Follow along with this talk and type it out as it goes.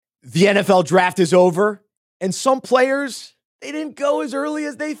The NFL draft is over, and some players, they didn't go as early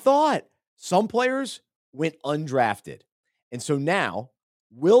as they thought. Some players went undrafted. And so now,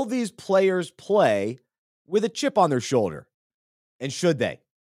 will these players play with a chip on their shoulder? And should they?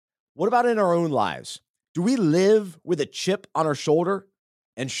 What about in our own lives? Do we live with a chip on our shoulder?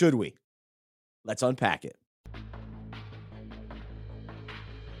 And should we? Let's unpack it.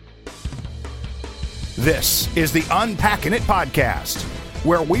 This is the Unpacking It podcast,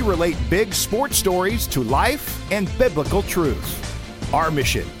 where we relate big sports stories to life and biblical truth. Our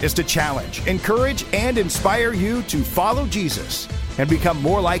mission is to challenge, encourage, and inspire you to follow Jesus and become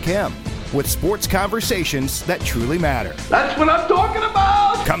more like him with sports conversations that truly matter. That's what I'm talking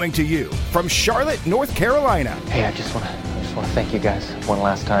about! Coming to you from Charlotte, North Carolina. Hey, I just want to thank you guys one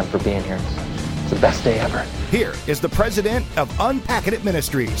last time for being here. It's the best day ever. Here is the president of Unpacking It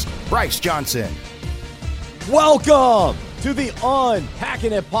Ministries, Bryce Johnson. Welcome to the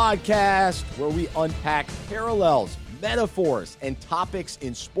Unpacking It podcast, where we unpack parallels, metaphors, and topics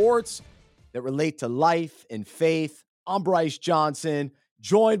in sports that relate to life and faith. I'm Bryce Johnson,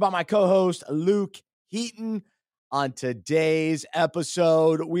 joined by my co-host, Luke Heaton. On today's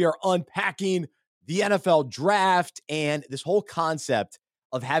episode, we are unpacking the NFL draft and this whole concept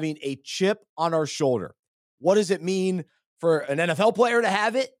of having a chip on our shoulder. What does it mean for an NFL player to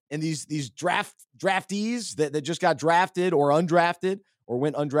have it, and these draftees that just got drafted or undrafted or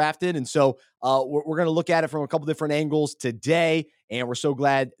went undrafted? And so we're going to look at it from a couple different angles today, and we're so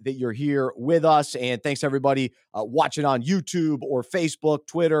glad that you're here with us. And thanks to everybody watching on YouTube or Facebook,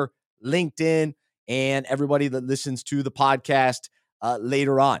 Twitter, LinkedIn, and everybody that listens to the podcast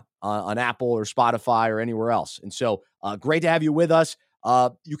later on Apple or Spotify or anywhere else. And so great to have you with us.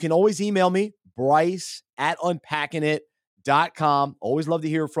 You can always email me, Bryce@unpackingit.com. Always love to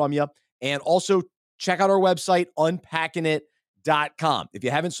hear from you. And also check out our website, unpackingit.com. If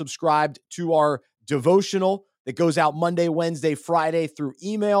you haven't subscribed to our devotional that goes out Monday, Wednesday, Friday through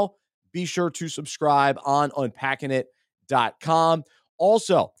email, be sure to subscribe on unpackingit.com.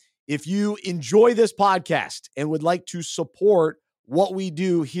 Also, if you enjoy this podcast and would like to support what we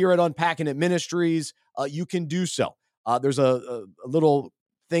do here at Unpacking It Ministries, you can do so. There's a little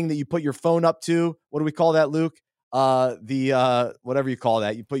thing that you put your phone up to. What do we call that, Luke? Whatever you call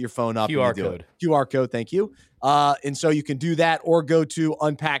that, you put your phone up. QR code. QR code. Thank you. And so you can do that, or go to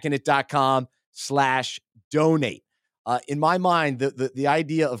unpackingit.com/donate. In my mind, the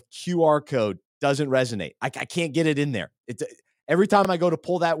idea of QR code doesn't resonate. I can't get it in there. Every time I go to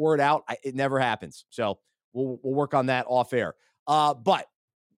pull that word out, it never happens. So we'll work on that off air. But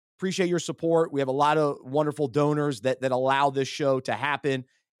appreciate your support. We have a lot of wonderful donors that allow this show to happen.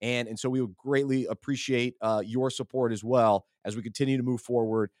 And so we would greatly appreciate your support as well as we continue to move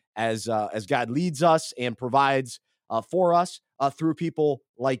forward as God leads us and provides for us through people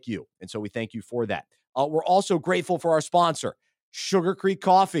like you. And so we thank you for that. We're also grateful for our sponsor, Sugar Creek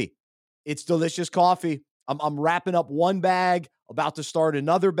Coffee. It's delicious coffee. I'm wrapping up one bag, about to start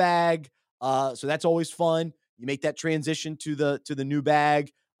another bag. So that's always fun. You make that transition to the new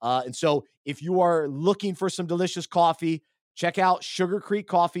bag. And so if you are looking for some delicious coffee, check out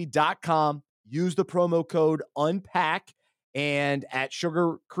sugarcreekcoffee.com. Use the promo code UNPACK. And at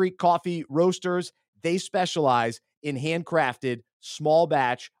Sugar Creek Coffee Roasters, they specialize in handcrafted, small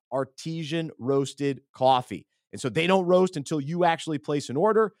batch, artisan roasted coffee. And so they don't roast until you actually place an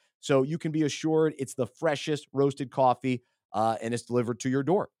order. So you can be assured it's the freshest roasted coffee, and it's delivered to your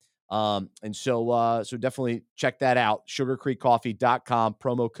door. And so definitely check that out. sugarcreekcoffee.com,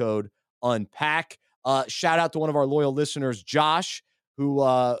 promo code UNPACK. Shout out to one of our loyal listeners, Josh, who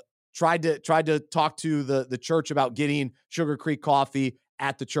tried to talk to the church about getting Sugar Creek Coffee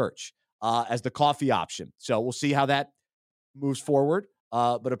at the church as the coffee option. So we'll see how that moves forward,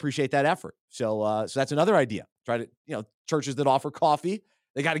 but appreciate that effort. So that's another idea. Try to, churches that offer coffee,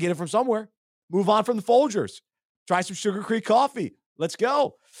 they got to get it from somewhere. Move on from the Folgers. Try some Sugar Creek Coffee. Let's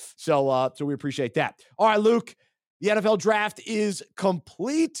go. So we appreciate that. All right, Luke, the NFL draft is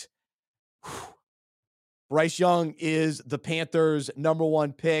complete. Bryce Young is the Panthers' number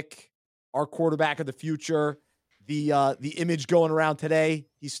one pick, our quarterback of the future. The image going around today,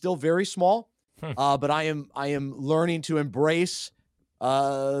 he's still very small, but I am learning to embrace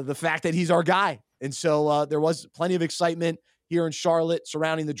the fact that he's our guy. And so there was plenty of excitement here in Charlotte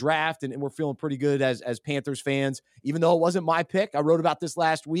surrounding the draft, and we're feeling pretty good as Panthers fans, even though it wasn't my pick. I wrote about this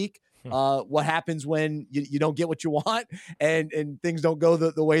last week. What happens when you don't get what you want and things don't go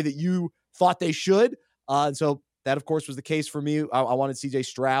the way that you thought they should. And so that, of course, was the case for me. I wanted CJ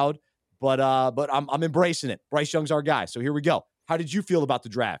Stroud, but I'm embracing it. Bryce Young's our guy. So here we go. How did you feel about the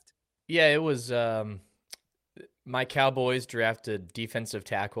draft? Yeah, it was My Cowboys drafted defensive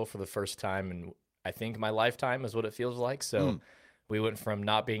tackle for the first time in, I think, my lifetime is what it feels like. So we went from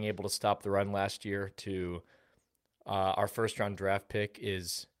not being able to stop the run last year to our first-round draft pick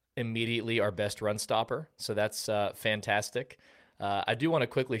is immediately our best run stopper. So that's fantastic. I do want to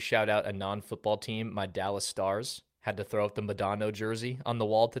quickly shout out a non-football team. My Dallas Stars had to throw up the Madonna jersey on the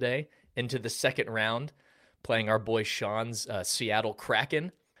wall today into the second round, playing our boy Sean's Seattle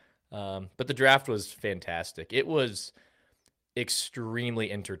Kraken. But the draft was fantastic. It was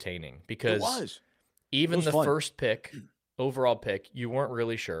extremely entertaining because even the first pick, overall pick, you weren't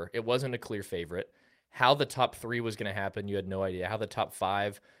really sure. It wasn't a clear favorite. How the top 3 was going to happen, you had no idea. How the top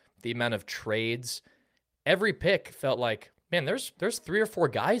 5, the amount of trades, every pick felt like, man, there's 3 or 4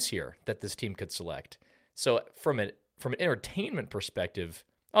 guys here that this team could select. So from an entertainment perspective,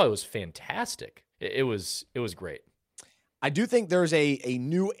 it was fantastic. It was great. I do think there's a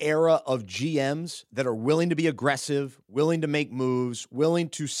new era of GMs that are willing to be aggressive, willing to make moves, willing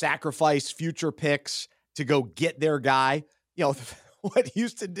to sacrifice future picks to go get their guy. You know, what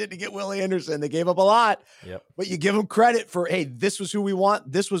Houston did to get Willie Anderson. They gave up a lot, but you give them credit for, hey, this was who we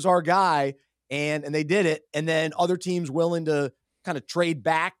want. This was our guy. And they did it. And then other teams willing to kind of trade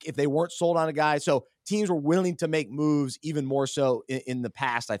back if they weren't sold on a guy. So teams were willing to make moves even more so in the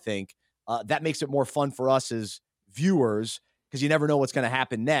past, I think. That makes it more fun for us as viewers because you never know what's going to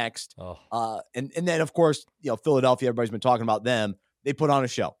happen next. And then, of course, Philadelphia, everybody's been talking about them. They put on a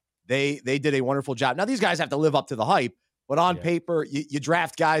show. They did a wonderful job. Now, these guys have to live up to the hype, but on paper, you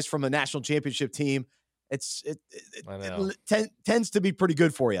draft guys from a national championship team. It tends to be pretty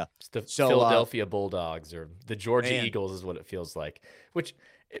good for you. It's the Philadelphia Bulldogs or the Georgia Eagles is what it feels like, which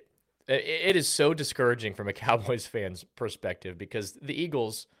it is so discouraging from a Cowboys fan's perspective because the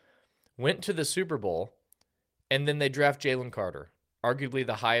Eagles went to the Super Bowl and then they draft Jalen Carter, arguably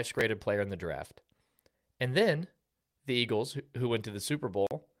the highest graded player in the draft. And then the Eagles, who went to the Super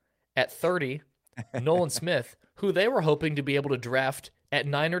Bowl, at 30, Nolan Smith, who they were hoping to be able to draft at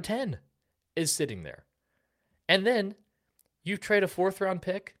 9 or 10, is sitting there. And then you trade a 4th-round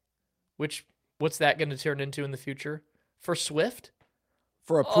pick, what's that going to turn into in the future? For Swift?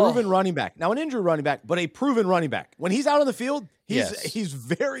 For a proven running back. Now, an injured running back, but a proven running back. When he's out on the field, he's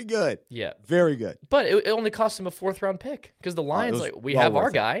very good. Yeah. Very good. But it only cost him a 4th-round pick because the Lions, we have our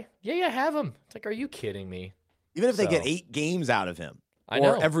guy. Yeah, have him. It's like, are you kidding me? Even if they get 8 games out of him. I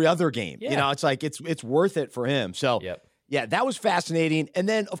know. Or every other game. Yeah. It's like it's worth it for him. So, yeah, that was fascinating. And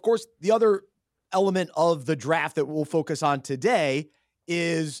then, of course, the other element of the draft that we'll focus on today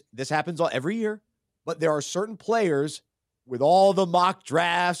is this happens every year, but there are certain players with all the mock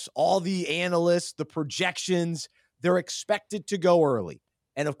drafts, all the analysts, the projections, they're expected to go early.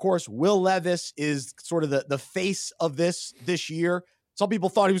 And of course, Will Levis is sort of the face of this year. Some people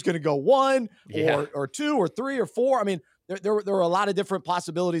thought he was going to go 1 or 2 or 3 or 4. I mean, there were a lot of different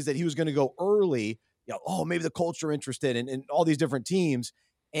possibilities that he was going to go early. Maybe the Colts are interested in all these different teams.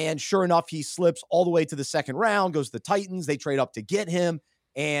 And sure enough, he slips all the way to the 2nd round, goes to the Titans. They trade up to get him.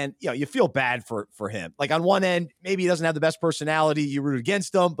 And, you feel bad for him. Like on one end, maybe he doesn't have the best personality. You root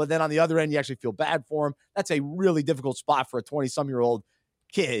against him. But then on the other end, you actually feel bad for him. That's a really difficult spot for a 20-some-year-old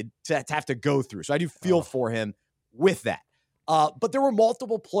kid to have to go through. So I do feel for him with that. But there were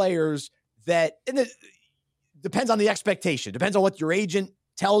multiple players that, and it depends on the expectation. Depends on what your agent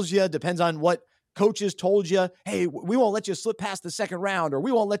tells you. Depends on what coaches told you, hey, we won't let you slip past the 2nd round, or we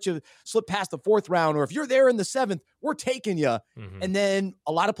won't let you slip past the 4th round, or if you're there in the 7th, we're taking you. Mm-hmm. And then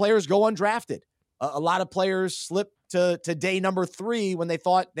a lot of players go undrafted. A lot of players slip to day number 3 when they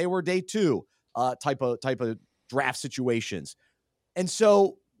thought they were day 2 type of draft situations. And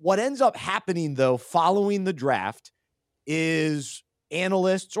so what ends up happening, though, following the draft is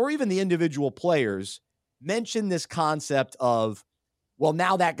analysts or even the individual players mention this concept of, well,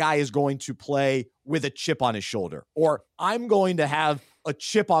 now that guy is going to play with a chip on his shoulder, or I'm going to have a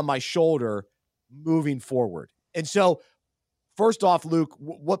chip on my shoulder moving forward. And so first off, Luke,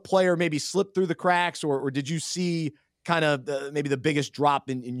 what player maybe slipped through the cracks, or did you see kind of maybe the biggest drop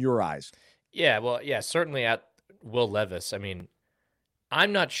in your eyes? Yeah, well, certainly at Will Levis. I mean,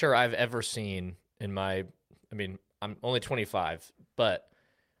 I'm not sure I've ever seen I'm only 25, but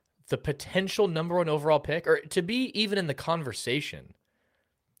the potential number 1 overall pick, or to be even in the conversation,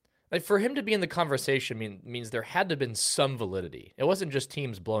 like for him to be in the conversation means there had to have been some validity. It wasn't just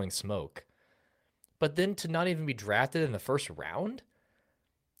teams blowing smoke. But then to not even be drafted in the 1st round?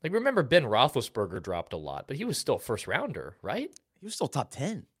 Like, remember Ben Roethlisberger dropped a lot, but he was still 1st rounder, right? He was still top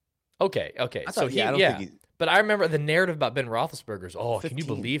 10. Okay. But I remember the narrative about Ben Roethlisberger is, 15. Can you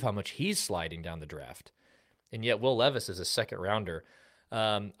believe how much he's sliding down the draft? And yet Will Levis is a 2nd rounder.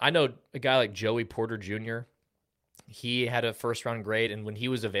 I know a guy like Joey Porter Jr., he had a first round grade, and when he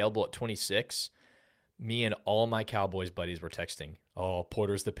was available at 26, me and all my Cowboys buddies were texting, "Oh,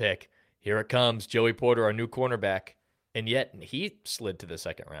 Porter's the pick. Here it comes, Joey Porter, our new cornerback." And yet he slid to the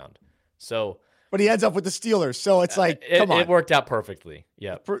second round. So, but he ends up with the Steelers. So it's like, come on. It worked out perfectly.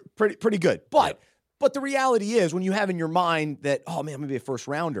 Yeah. Pretty good. But the reality is when you have in your mind that, oh man, I'm going to be a first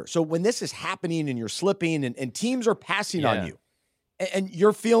rounder. So when this is happening and you're slipping and teams are passing on you and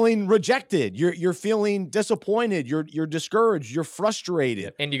you're feeling rejected, you're feeling disappointed, you're discouraged, you're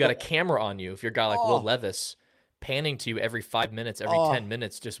frustrated. And you got a camera on you. If you're a guy like Will Levis panning to you every 5 minutes, every 10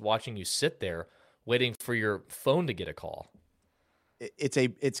 minutes, just watching you sit there waiting for your phone to get a call.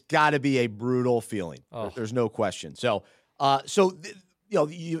 It's got to be a brutal feeling. There's no question. So,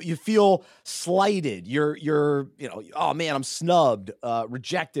 you feel slighted. You're oh man, I'm snubbed,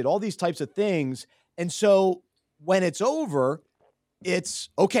 rejected, all these types of things. And so when it's over, it's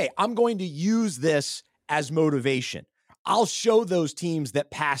okay. I'm going to use this as motivation. I'll show those teams that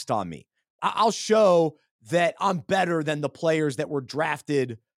passed on me. I'll show that I'm better than the players that were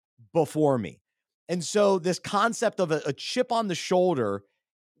drafted before me. And so this concept of a chip on the shoulder,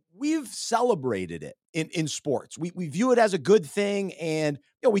 we've celebrated it in sports. We view it as a good thing. And,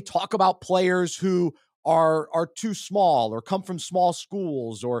 we talk about players who are too small or come from small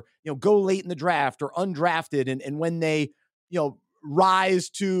schools or, go late in the draft or undrafted. And when they, rise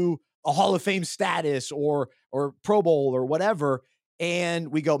to a Hall of Fame status or Pro Bowl or whatever,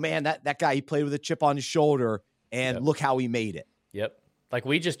 and we go, man, that guy, he played with a chip on his shoulder and look how he made it. Yep. Like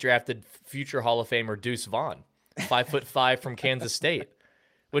we just drafted future Hall of Famer Deuce Vaughn, 5'5" from Kansas State,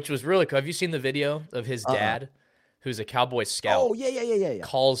 which was really cool. Have you seen the video of his dad, who's a Cowboy scout? Oh, yeah.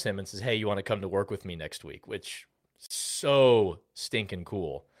 Calls him and says, "Hey, you want to come to work with me next week?" Which so stinking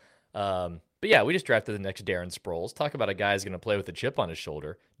cool. But yeah, we just drafted the next Darren Sproles. Talk about a guy who's going to play with a chip on his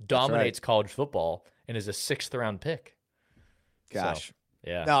shoulder, dominates college football, and is a 6th round pick. Gosh. So,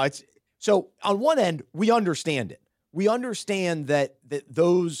 yeah. No, so on one end, we understand it. We understand that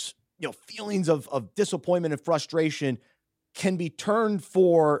those feelings of disappointment and frustration can be turned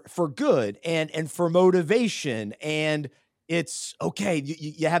for good and for motivation, and it's okay.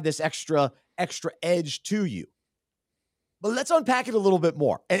 You have this extra edge to you. But let's unpack it a little bit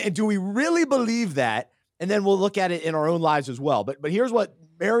more. And do we really believe that? And then we'll look at it in our own lives as well. But here's what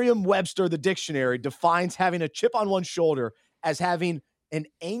Merriam-Webster, the dictionary, defines having a chip on one's shoulder as having an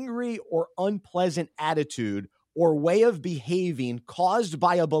angry or unpleasant attitude or way of behaving caused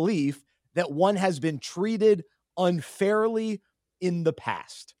by a belief that one has been treated unfairly in the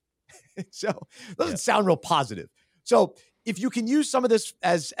past. So it doesn't sound real positive. So if you can use some of this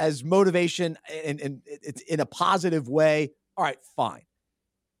as motivation and it's in a positive way, all right, fine.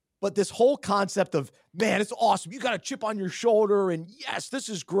 But this whole concept of, man, it's awesome. You got a chip on your shoulder and yes, this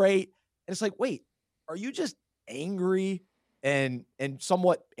is great. And it's like, wait, are you just angry and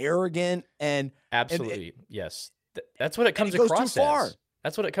somewhat arrogant and absolutely yes, that's what it comes across as.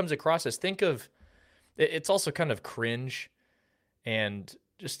 That's what it comes across as. Think of it's also kind of cringe and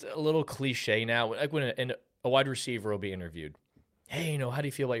just a little cliche now. Like when a wide receiver will be interviewed, hey, how do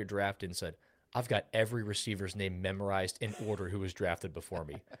you feel about your draft? And said, I've got every receiver's name memorized in order who was drafted before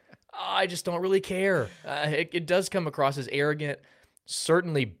me. I just don't really care. It does come across as arrogant,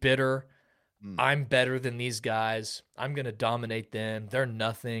 certainly bitter. I'm better than these guys. I'm going to dominate them. They're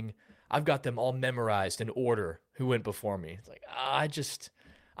nothing. I've got them all memorized in order who went before me. It's like,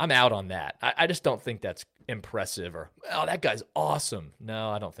 I'm out on that. I just don't think that's impressive or, oh, that guy's awesome. No,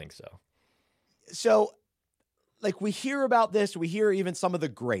 I don't think so. So, like, we hear about this. We hear even some of the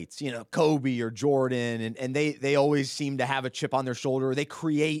greats, Kobe or Jordan, and they always seem to have a chip on their shoulder. They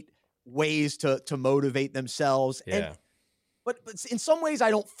create ways to motivate themselves. Yeah. But in some ways,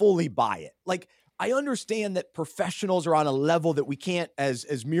 I don't fully buy it. Like, I understand that professionals are on a level that we can't,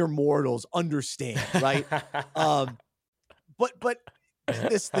 as mere mortals, understand, right? But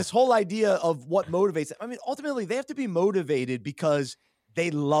this whole idea of what motivates them. I mean, ultimately, they have to be motivated because they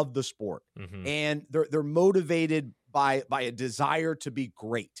love the sport, and they're motivated by a desire to be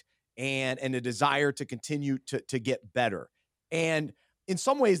great and a desire to continue to get better. And in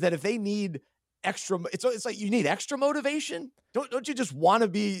some ways, that if they need extra, it's like you need extra motivation. Don't you just want to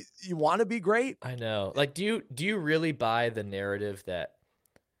be great? I know. Like, do you really buy the narrative that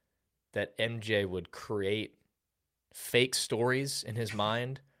MJ would create fake stories in his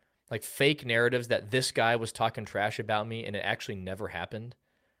mind, like fake narratives that this guy was talking trash about me and it actually never happened?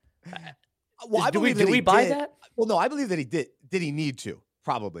 Well, do we buy that? Well, no, I believe that he did. Did he need to?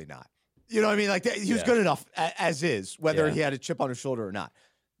 Probably not. You know what I mean? Like he was good enough as is, whether he had a chip on his shoulder or not.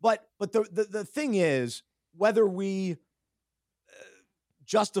 But the thing is, whether we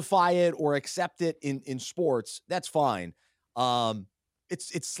justify it or accept it in sports, that's fine.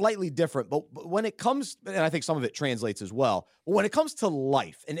 It's slightly different, but when it comes, and I think some of it translates as well, but when it comes to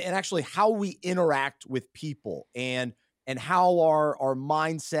life and actually how we interact with people and how our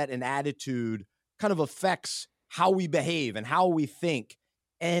mindset and attitude kind of affects how we behave and how we think.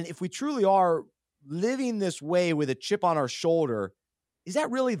 And if we truly are living this way with a chip on our shoulder, is that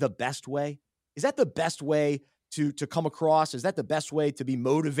really the best way? Is that the best way to come across? Is that the best way to be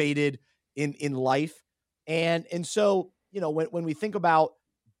motivated in life? And so, when we think about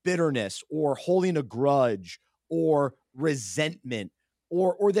bitterness or holding a grudge or resentment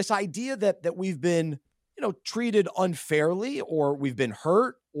or this idea that we've been, treated unfairly or we've been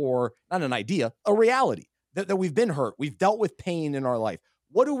hurt, or not an idea, a reality that we've been hurt. We've dealt with pain in our life.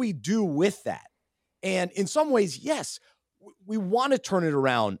 What do we do with that? And in some ways, yes, we want to turn it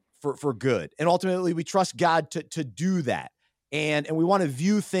around for good. And ultimately we trust God to do that. And we want to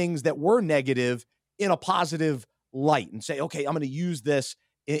view things that were negative in a positive light and say, okay, I'm going to use this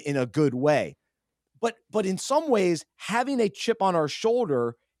in a good way. But in some ways, having a chip on our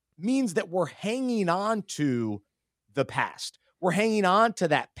shoulder means that we're hanging on to the past. We're hanging on to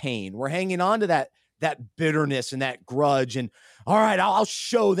that pain. We're hanging on to that bitterness and that grudge. And all right, I'll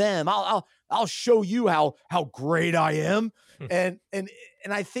show them. I'll show you how great I am. And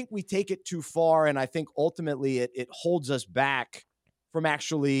I think we take it too far. And I think ultimately it holds us back from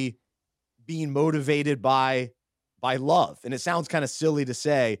actually being motivated by love. And it sounds kind of silly to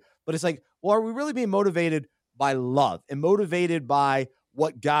say, but it's like, well, are we really being motivated by love and motivated by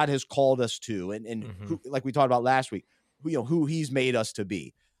what God has called us to? And who, like we talked about last week, who he's made us to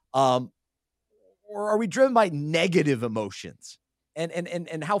be. Or are we driven by negative emotions?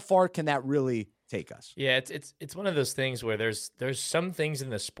 And how far can that really take us? Yeah, it's one of those things where there's some things in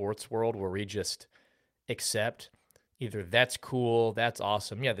the sports world where we just accept either that's cool, that's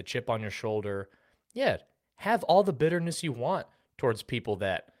awesome. Yeah, the chip on your shoulder. Yeah, have all the bitterness you want towards people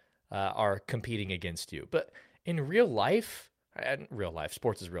that are competing against you. But in real life,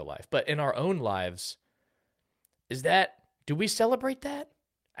 sports is real life, but in our own lives, do we celebrate that?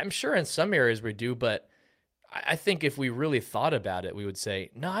 I'm sure in some areas we do, but I think if we really thought about it, we would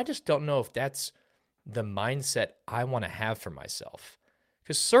say, no, I just don't know if that's the mindset I want to have for myself.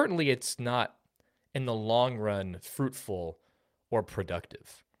 Because certainly it's not in the long run fruitful or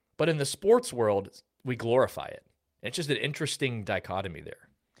productive. But in the sports world, we glorify it. It's just an interesting dichotomy there.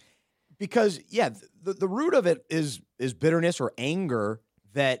 Because, yeah, the root of it is bitterness or anger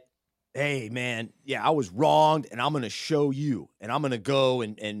that, hey, man, yeah, I was wronged and I'm going to show you and I'm going to go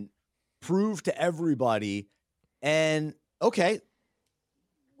and prove to everybody. And, okay,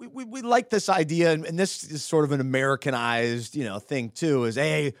 we like this idea, and this is sort of an Americanized, thing too, is,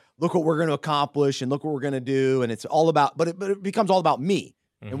 hey, look what we're going to accomplish and look what we're going to do. And it's all about, but it becomes all about me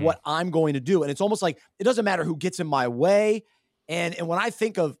and what I'm going to do. And it's almost like it doesn't matter who gets in my way. And when I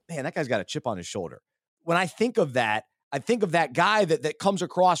think of, man, that guy's got a chip on his shoulder. When I think of that, I think of that guy that comes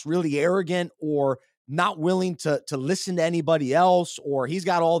across really arrogant or not willing to listen to anybody else, or he's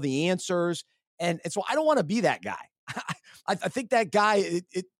got all the answers. And so I don't want to be that guy. I think that guy,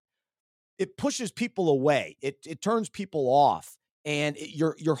 it pushes people away. It turns people off, and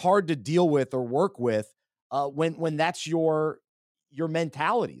you're hard to deal with or work with when that's your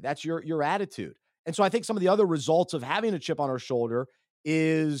mentality, that's your attitude. And so I think some of the other results of having a chip on our shoulder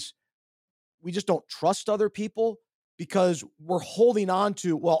is we just don't trust other people because we're holding on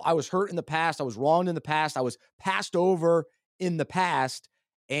to, well, I was hurt in the past, I was wronged in the past, I was passed over in the past,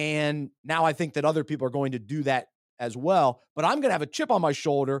 and now I think that other people are going to do that as well. But I'm going to have a chip on my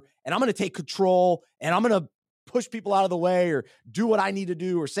shoulder, and I'm going to take control, and I'm going to push people out of the way or do what I need to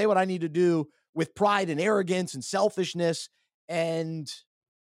do or say what I need to do with pride and arrogance and selfishness. And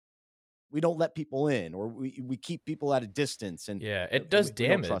we don't let people in, or we keep people at a distance. And yeah, it does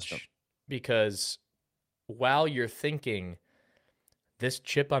damage, because while you're thinking this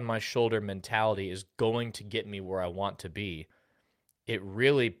chip on my shoulder mentality is going to get me where I want to be, it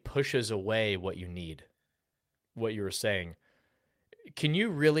really pushes away what you need. What you were saying. Can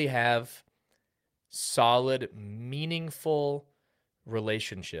you really have solid, meaningful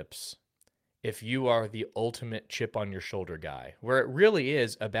relationships if you are the ultimate chip on your shoulder guy, where it really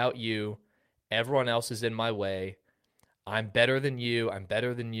is about you, everyone else is in my way, I'm better than you, I'm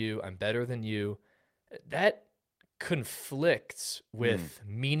better than you, I'm better than you? That conflicts with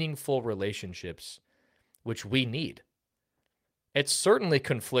meaningful relationships, which we need. It certainly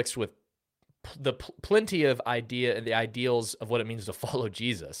conflicts with the plenty of the ideals of what it means to follow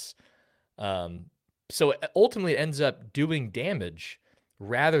Jesus. So ultimately it ends up doing damage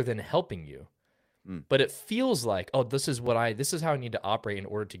rather than helping you. but it feels like, oh, this is how I need to operate in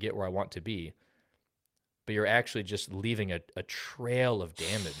order to get where I want to be. But you're actually just leaving a trail of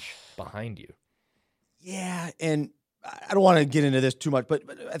damage behind you. Yeah, and I don't want to get into this too much, but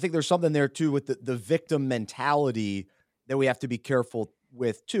I think there's something there too with the victim mentality that we have to be careful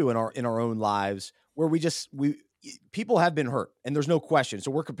with too in our own lives, where people have been hurt, and there's no question. So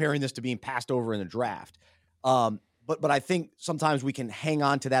we're comparing this to being passed over in the draft. But I think sometimes we can hang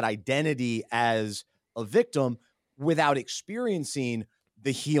on to that identity as a victim without experiencing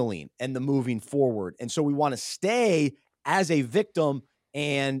the healing and the moving forward. And so we want to stay as a victim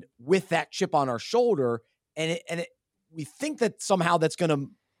and with that chip on our shoulder. And we think that somehow that's going to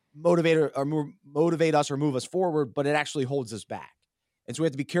motivate us or move us forward, but it actually holds us back. And so we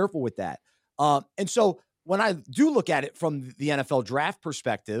have to be careful with that. And so when I do look at it from the NFL draft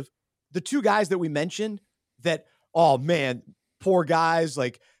perspective, the two guys that we mentioned that, oh man, poor guys,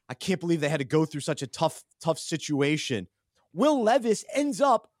 like I can't believe they had to go through such a tough situation. Will Levis ends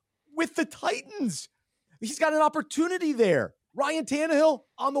up with the Titans. He's got an opportunity there. Ryan Tannehill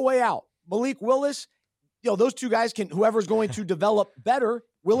on the way out. Malik Willis, those two guys whoever's going to develop better.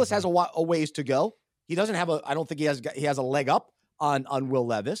 Willis has a ways to go. He doesn't have I don't think he has a leg up on Will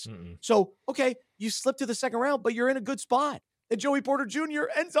Levis. So, okay, you slip to the second round, but you're in a good spot. And Joey Porter Jr.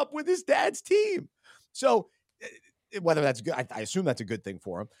 ends up with his dad's team. So whether that's good, I assume that's a good thing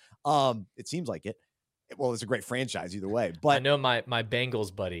for him. It seems like it. Well, it's a great franchise either way. But I know my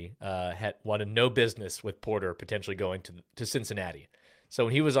Bengals buddy wanted no business with Porter potentially going to Cincinnati. So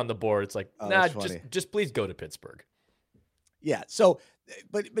when he was on the board, it's like, just please go to Pittsburgh. Yeah. So,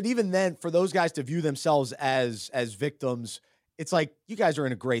 but even then, for those guys to view themselves as victims, it's like you guys are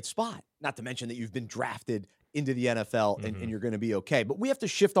in a great spot. Not to mention that you've been drafted into the NFL and you're going to be okay. But we have to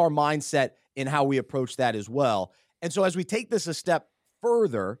shift our mindset in how we approach that as well. And so as we take this a step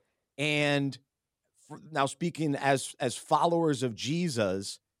further, and now speaking as followers of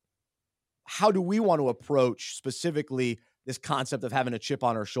Jesus, how do we want to approach specifically this concept of having a chip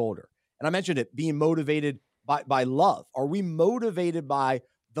on our shoulder? And I mentioned it, being motivated by love. Are we motivated by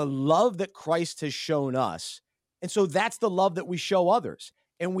the love that Christ has shown us? And so that's the love that we show others.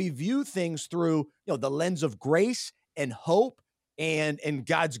 And we view things through, the lens of grace and hope and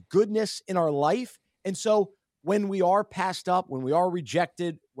God's goodness in our life. And so when we are passed up, when we are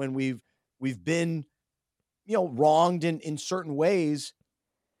rejected, when we've been, wronged in certain ways,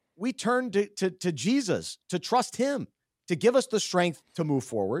 we turn to Jesus, to trust him, to give us the strength to move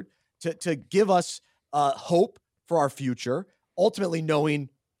forward, to give us hope for our future, ultimately knowing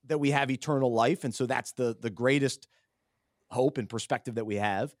that we have eternal life. And so that's the greatest hope and perspective that we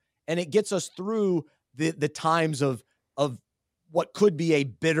have. And it gets us through the times of what could be a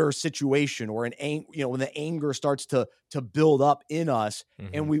bitter situation or when the anger starts to build up in us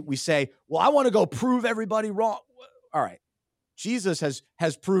and we say, well, I want to go prove everybody wrong. All right. Jesus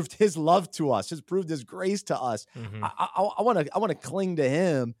has proved his love to us, has proved his grace to us. I want to cling to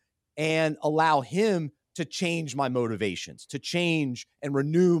him and allow him to change my motivations, to change and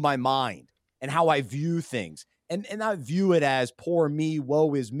renew my mind and how I view things. And not view it as poor me,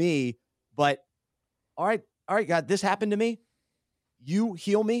 woe is me, but all right, God, this happened to me. You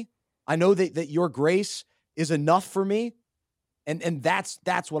heal me. I know that your grace is enough for me. And that's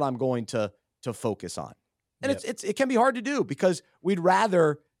what I'm going to focus on. And it can be hard to do because we'd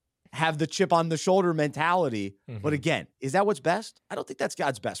rather have the chip on the shoulder mentality. But again, is that what's best? I don't think that's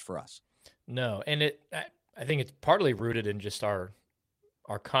God's best for us. No. And I think it's partly rooted in just our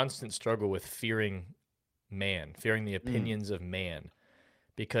constant struggle with fearing man, fearing the opinions of man,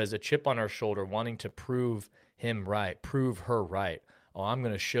 because a chip on our shoulder, wanting to prove him right, prove her right. Oh, I'm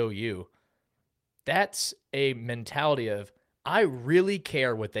going to show you. That's a mentality of, I really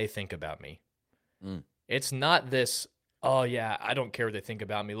care what they think about me. It's not this, oh yeah, I don't care what they think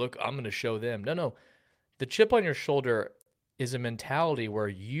about me. Look, I'm going to show them. No. The chip on your shoulder is a mentality where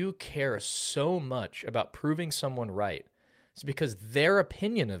you care so much about proving someone right. It's because their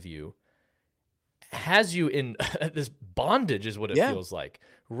opinion of you has you in this bondage is what it feels like,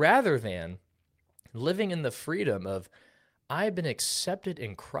 rather than living in the freedom of, I have been accepted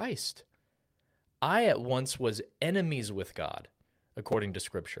in Christ. I at once was enemies with God, according to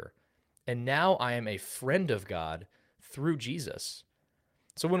Scripture, and now I am a friend of God through Jesus.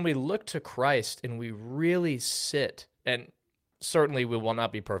 So when we look to Christ and we really sit, and certainly we will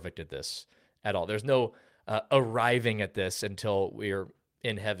not be perfect at this at all. There's no arriving at this until we're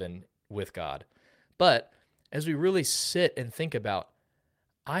in heaven with God. But as we really sit and think about,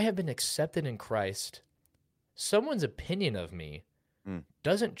 I have been accepted in Christ, someone's opinion of me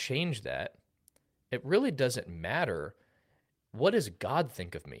doesn't change that. It really doesn't matter. What does God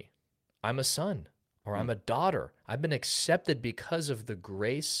think of me? I'm a son or I'm a daughter. I've been accepted because of the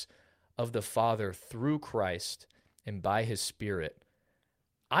grace of the Father through Christ and by his Spirit.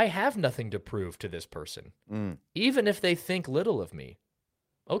 I have nothing to prove to this person, even if they think little of me.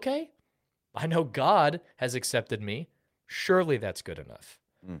 Okay, I know God has accepted me. Surely that's good enough.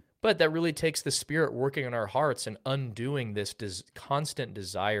 But that really takes the Spirit working in our hearts and undoing this constant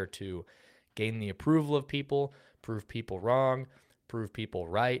desire to gain the approval of people, prove people wrong, prove people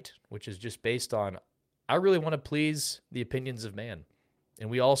right, which is just based on, I really want to please the opinions of man. And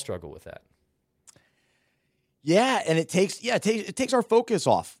we all struggle with that. Yeah, and it takes our focus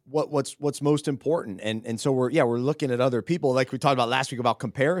off what's most important, and so we're looking at other people, like we talked about last week about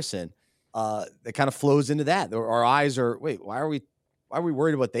comparison. That kind of flows into that. Our eyes are, why are we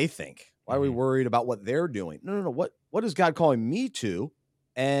worried about what they think? Why are we worried about what they're doing? No. What is God calling me to,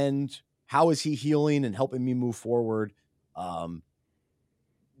 and how is He healing and helping me move forward,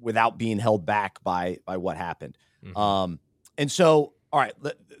 without being held back by what happened? And so, all right,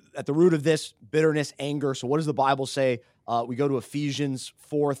 at the root of this, bitterness, anger. So what does the Bible say? We go to Ephesians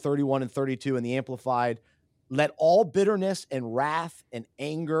 4:31-32 in the Amplified. Let all bitterness and wrath and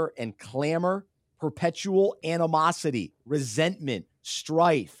anger and clamor, perpetual animosity, resentment,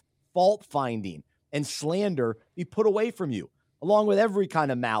 strife, fault-finding, and slander be put away from you, along with every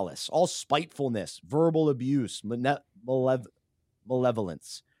kind of malice, all spitefulness, verbal abuse,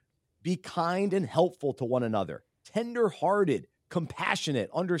 malevolence. Be kind and helpful to one another, tender-hearted, compassionate,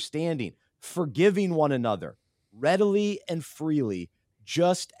 understanding, forgiving one another, readily and freely,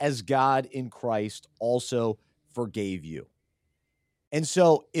 just as God in Christ also forgave you. And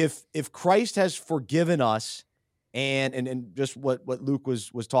so if Christ has forgiven us and just what Luke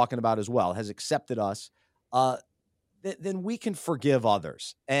was talking about as well, has accepted us, then we can forgive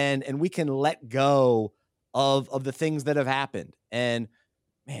others and we can let go of the things that have happened. And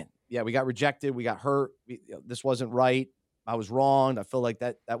man, yeah, we got rejected. We got hurt. This wasn't right. I was wrong. I feel like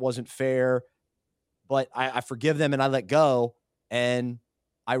that wasn't fair, but I forgive them and I let go and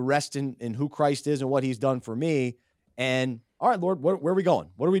I rest in who Christ is and what he's done for me. And all right, Lord, where are we going?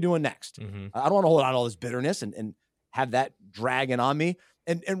 What are we doing next? I don't want to hold on to all this bitterness and have that dragging on me.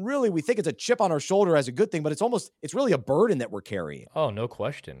 And really, we think it's a chip on our shoulder as a good thing, but it's really a burden that we're carrying. Oh, no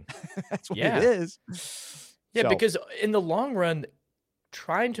question. That's what it is. Yeah, because in the long run,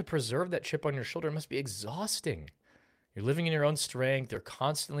 trying to preserve that chip on your shoulder must be exhausting. You're living in your own strength. You're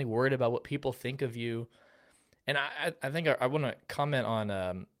constantly worried about what people think of you. And I think I want to comment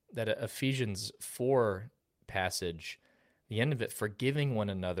on that Ephesians 4 passage, the end of it, forgiving one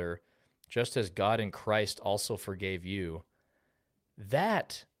another, just as God in Christ also forgave you.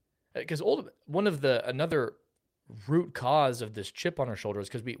 That, because another root cause of this chip on our shoulders,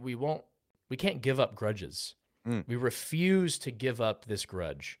 because we can't give up grudges. We refuse to give up this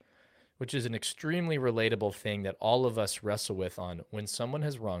grudge, which is an extremely relatable thing that all of us wrestle with on when someone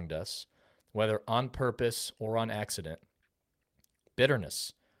has wronged us, whether on purpose or on accident.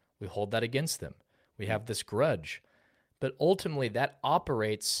 Bitterness, we hold that against them. We have this grudge. But ultimately, that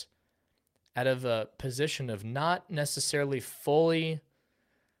operates out of a position of not necessarily fully, I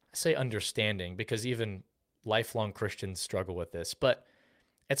say understanding, because even lifelong Christians struggle with this, but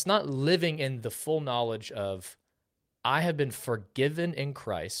it's not living in the full knowledge of, I have been forgiven in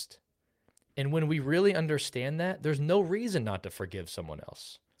Christ. And when we really understand that, there's no reason not to forgive someone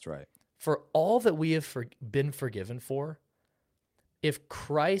else. That's right. For all that we have been forgiven for, if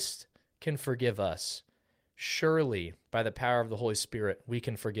Christ can forgive us, surely by the power of the Holy Spirit, we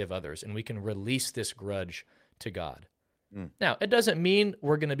can forgive others and we can release this grudge to God. Now, it doesn't mean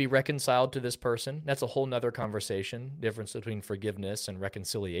we're going to be reconciled to this person. That's a whole nother conversation, difference between forgiveness and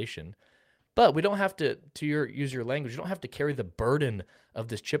reconciliation. But we don't have to use your language, you don't have to carry the burden of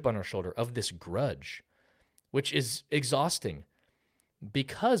this chip on our shoulder, of this grudge, which is exhausting.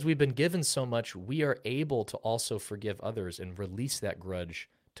 Because we've been given so much, we are able to also forgive others and release that grudge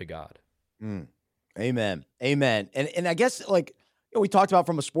to God. Amen. Amen. And I guess, like, we talked about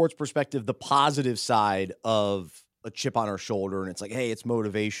from a sports perspective, the positive side of a chip on our shoulder, and it's like, hey, it's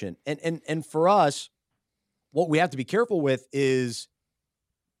motivation. And for us, what we have to be careful with is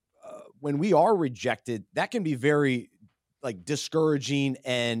when we are rejected, that can be very like discouraging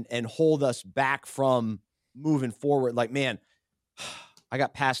and hold us back from moving forward. Like, man, I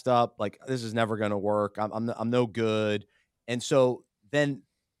got passed up. Like, this is never going to work. I'm no good. And so then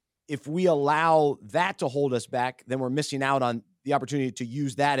if we allow that to hold us back, then we're missing out on the opportunity to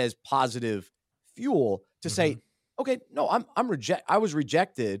use that as positive fuel to say, okay, no, I was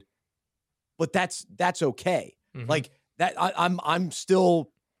rejected, but that's okay. Like that, I'm still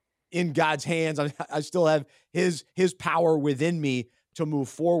in God's hands. I still have his power within me to move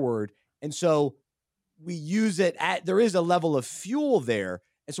forward. And so we use it there is a level of fuel there.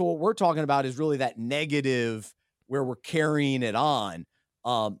 And so what we're talking about is really that negative where we're carrying it on.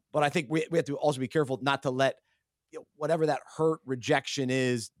 But I think we have to also be careful not to let whatever that hurt rejection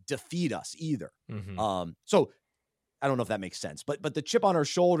is defeat us either. So I don't know if that makes sense, but the chip on our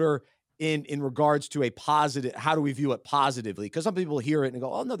shoulder in regards to a positive, how do we view it positively? Because some people hear it and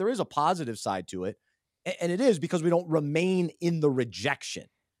go, oh no, there is a positive side to it. And it is because we don't remain in the rejection.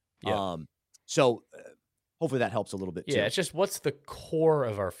 Yeah. So hopefully that helps a little bit too. Yeah, it's just what's the core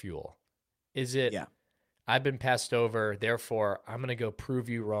of our fuel? Is it, I've been passed over, therefore I'm going to go prove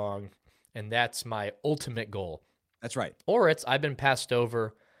you wrong, and that's my ultimate goal. That's right. Or it's I've been passed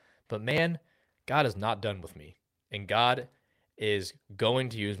over, but man, God is not done with me. And God is going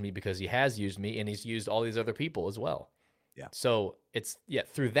to use me because he has used me, and he's used all these other people as well. Yeah. So it's,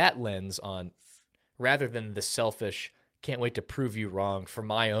 through that lens on, rather than the selfish, can't wait to prove you wrong for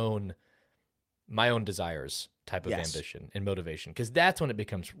my own desires type of ambition and motivation, because that's when it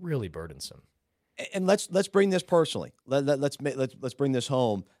becomes really burdensome. And let's bring this personally. Let's bring this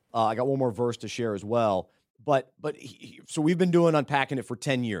home. I got one more verse to share as well. So we've been doing Unpacking It for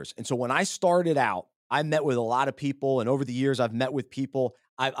 10 years. And so when I started out, I met with a lot of people, and over the years I've met with people.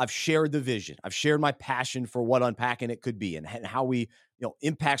 I've shared the vision. I've shared my passion for what Unpacking It could be and how we,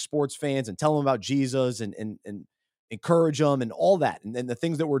 impact sports fans and tell them about Jesus and encourage them and all that and the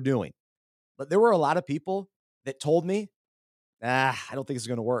things that we're doing. But there were a lot of people that told me, I don't think it's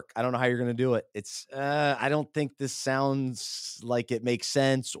going to work. I don't know how you're going to do it. I don't think this sounds like it makes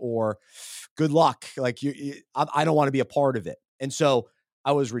sense, or good luck. Like I don't want to be a part of it. And so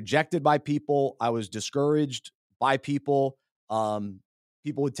I was rejected by people. I was discouraged by people.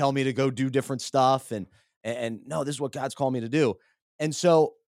 People would tell me to go do different stuff and no, this is what God's called me to do. And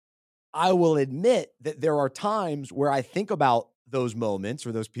so I will admit that there are times where I think about those moments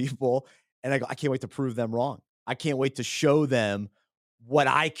or those people and I go, I can't wait to prove them wrong. I can't wait to show them what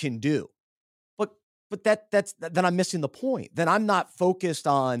I can do. But then I'm missing the point. Then I'm not focused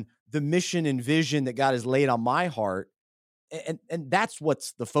on the mission and vision that God has laid on my heart. And that's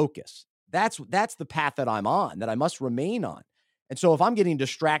what's the focus. That's the path that I'm on, that I must remain on. And so if I'm getting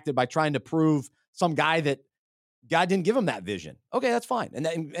distracted by trying to prove some guy that God didn't give him that vision, okay, that's fine.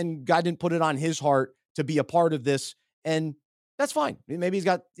 And God didn't put it on his heart to be a part of this, and that's fine. Maybe he's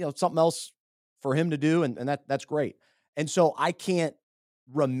got something else for him to do, and that's great. And so I can't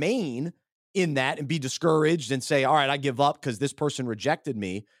remain in that and be discouraged and say, all right, I give up because this person rejected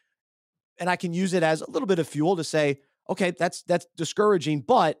me. And I can use it as a little bit of fuel to say, okay, that's discouraging,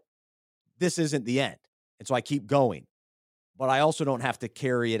 but this isn't the end. And so I keep going. But I also don't have to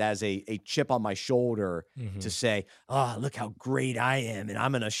carry it as a chip on my shoulder to say, oh, look how great I am, and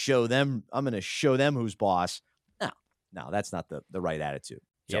I'm going to show them who's boss. No, that's not the right attitude.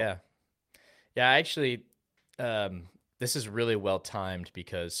 So. Yeah, actually, this is really well timed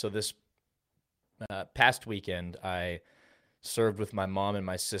because this past weekend I served with my mom and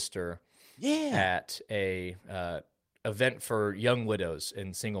my sister at a event for young widows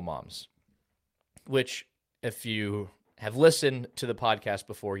and single moms, which if you have listened to the podcast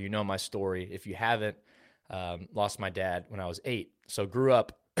before, you know my story. If you haven't, lost my dad when I was 8. So grew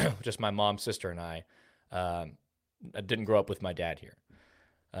up just my mom, sister, and I. I didn't grow up with my dad here.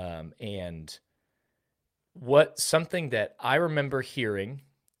 And something that I remember hearing,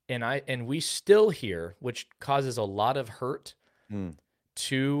 and we still hear, which causes a lot of hurt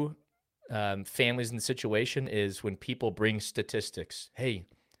to families in the situation, is when people bring statistics. Hey,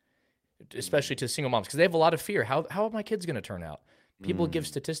 especially to single moms, because they have a lot of fear. How are my kids going to turn out? People give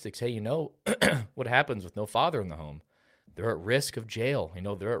statistics. Hey, what happens with no father in the home? They're at risk of jail.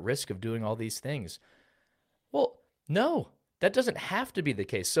 They're at risk of doing all these things. Well, no, that doesn't have to be the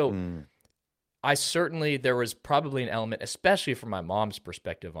case. So there was probably an element, especially from my mom's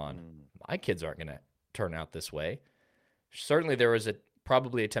perspective on my kids aren't going to turn out this way. Certainly there was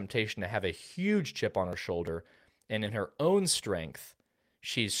probably a temptation to have a huge chip on her shoulder, and in her own strength,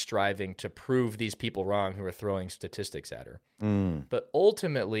 she's striving to prove these people wrong who are throwing statistics at her. But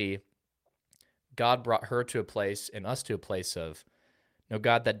ultimately, God brought her to a place and us to a place of, no,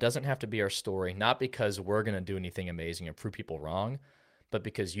 God, that doesn't have to be our story, not because we're going to do anything amazing and prove people wrong, but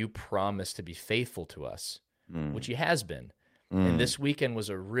because you promised to be faithful to us, which he has been. And this weekend was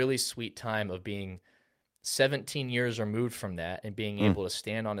a really sweet time of being 17 years removed from that and being able to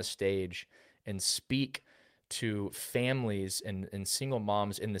stand on a stage and speak to families and single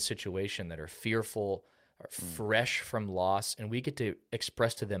moms in the situation that are fearful, are fresh from loss, and we get to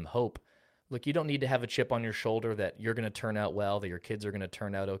express to them hope. Look, you don't need to have a chip on your shoulder that you're going to turn out well, that your kids are going to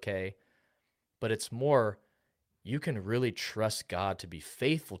turn out okay, but it's more, you can really trust God to be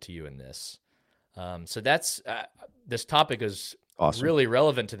faithful to you in this. So that's this topic is awesome. Really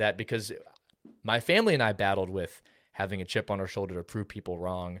relevant to that, because my family and I battled with having a chip on our shoulder to prove people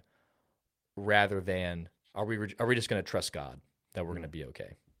wrong, rather than are we just going to trust God that we're going to be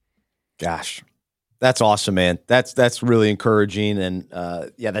okay? Gosh, that's awesome, man. That's really encouraging, and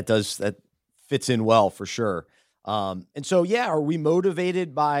that fits in well for sure. And so, are we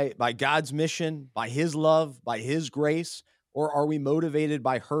motivated by God's mission, by His love, by His grace, or are we motivated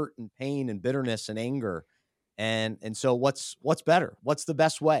by hurt and pain and bitterness and anger? And so what's better? What's the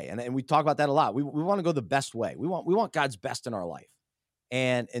best way? And we talk about that a lot. We want to go the best way. We want God's best in our life.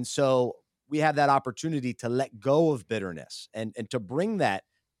 And so we have that opportunity to let go of bitterness and to bring that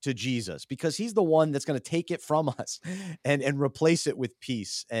to Jesus, because He's the one that's going to take it from us and replace it with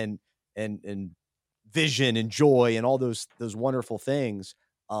peace and vision and joy and all those wonderful things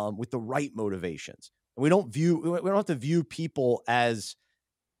with the right motivations. And we don't have to view people as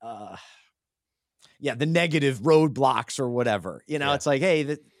the negative roadblocks or whatever. It's like,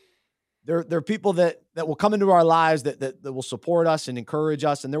 hey, there are people that will come into our lives that will support us and encourage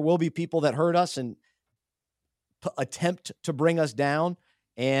us, and there will be people that hurt us and attempt to bring us down,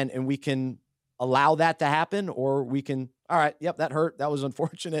 and we can allow that to happen, or we can, all right, yep, that hurt, that was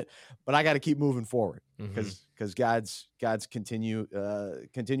unfortunate, but I got to keep moving forward because God's continuing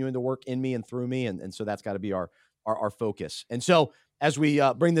to work in me and through me, and so that's got to be our focus. And so as we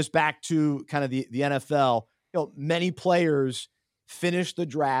bring this back to kind of the NFL, many players finish the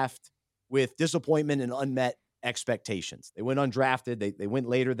draft with disappointment and unmet expectations. They went undrafted. They went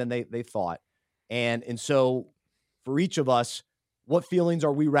later than they thought. And so for each of us, what feelings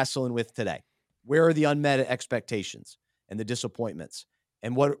are we wrestling with today? Where are the unmet expectations and the disappointments?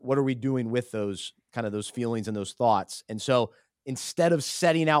 And what are we doing with those feelings and those thoughts? And so instead of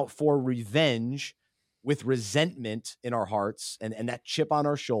setting out for revenge with resentment in our hearts and that chip on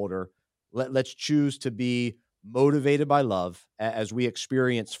our shoulder, let's choose to be motivated by love as we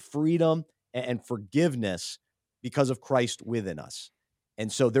experience freedom and forgiveness because of Christ within us.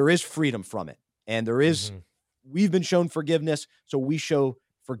 And so there is freedom from it. And there is, we've been shown forgiveness, so we show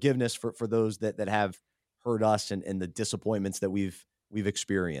forgiveness for those that have hurt us and the disappointments that we've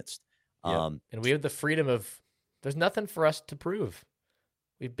experienced. Yep. And we have the freedom of, there's nothing for us to prove.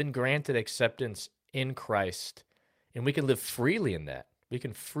 We've been granted acceptance in Christ, and we can live freely in that. We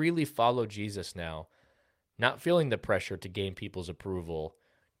can freely follow Jesus now, not feeling the pressure to gain people's approval,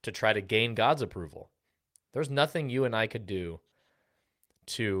 to try to gain God's approval. There's nothing you and I could do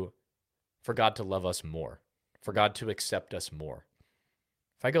for God to love us more, for God to accept us more.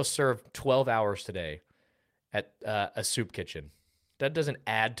 If I go serve 12 hours today at a soup kitchen, that doesn't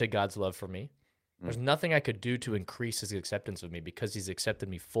add to God's love for me. There's nothing I could do to increase His acceptance of me, because He's accepted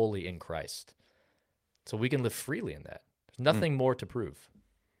me fully in Christ. So we can live freely in that. There's nothing more to prove.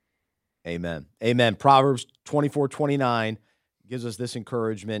 Amen. Amen. Proverbs 24:29 gives us this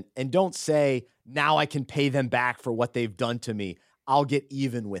encouragement. And don't say, now I can pay them back for what they've done to me. I'll get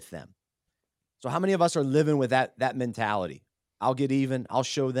even with them. So how many of us are living with that mentality? I'll get even. I'll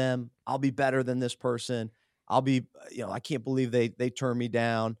show them. I'll be better than this person. I'll be, I can't believe they turned me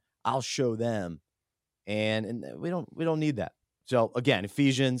down. I'll show them. And we don't need that. So again,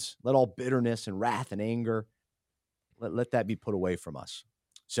 Ephesians, let all bitterness and wrath and anger, let that be put away from us.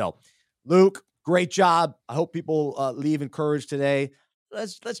 So Luke, great job. I hope people leave encouraged today.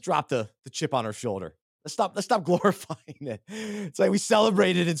 Let's drop the chip on our shoulder. Let's stop glorifying it. It's like we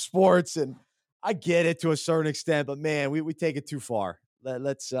celebrate it in sports, and I get it to a certain extent, but man, we take it too far.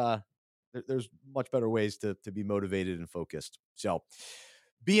 There's much better ways to be motivated and focused. So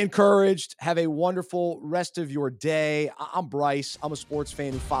be encouraged. Have a wonderful rest of your day. I'm Bryce. I'm a sports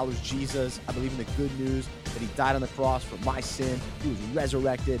fan who follows Jesus. I believe in the good news that He died on the cross for my sin. He was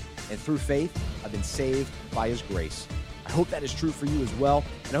resurrected, and through faith, I've been saved by His grace. I hope that is true for you as well,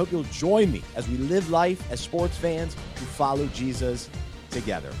 and I hope you'll join me as we live life as sports fans who follow Jesus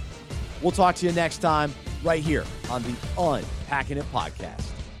together. We'll talk to you next time right here on the Unpacking It Podcast.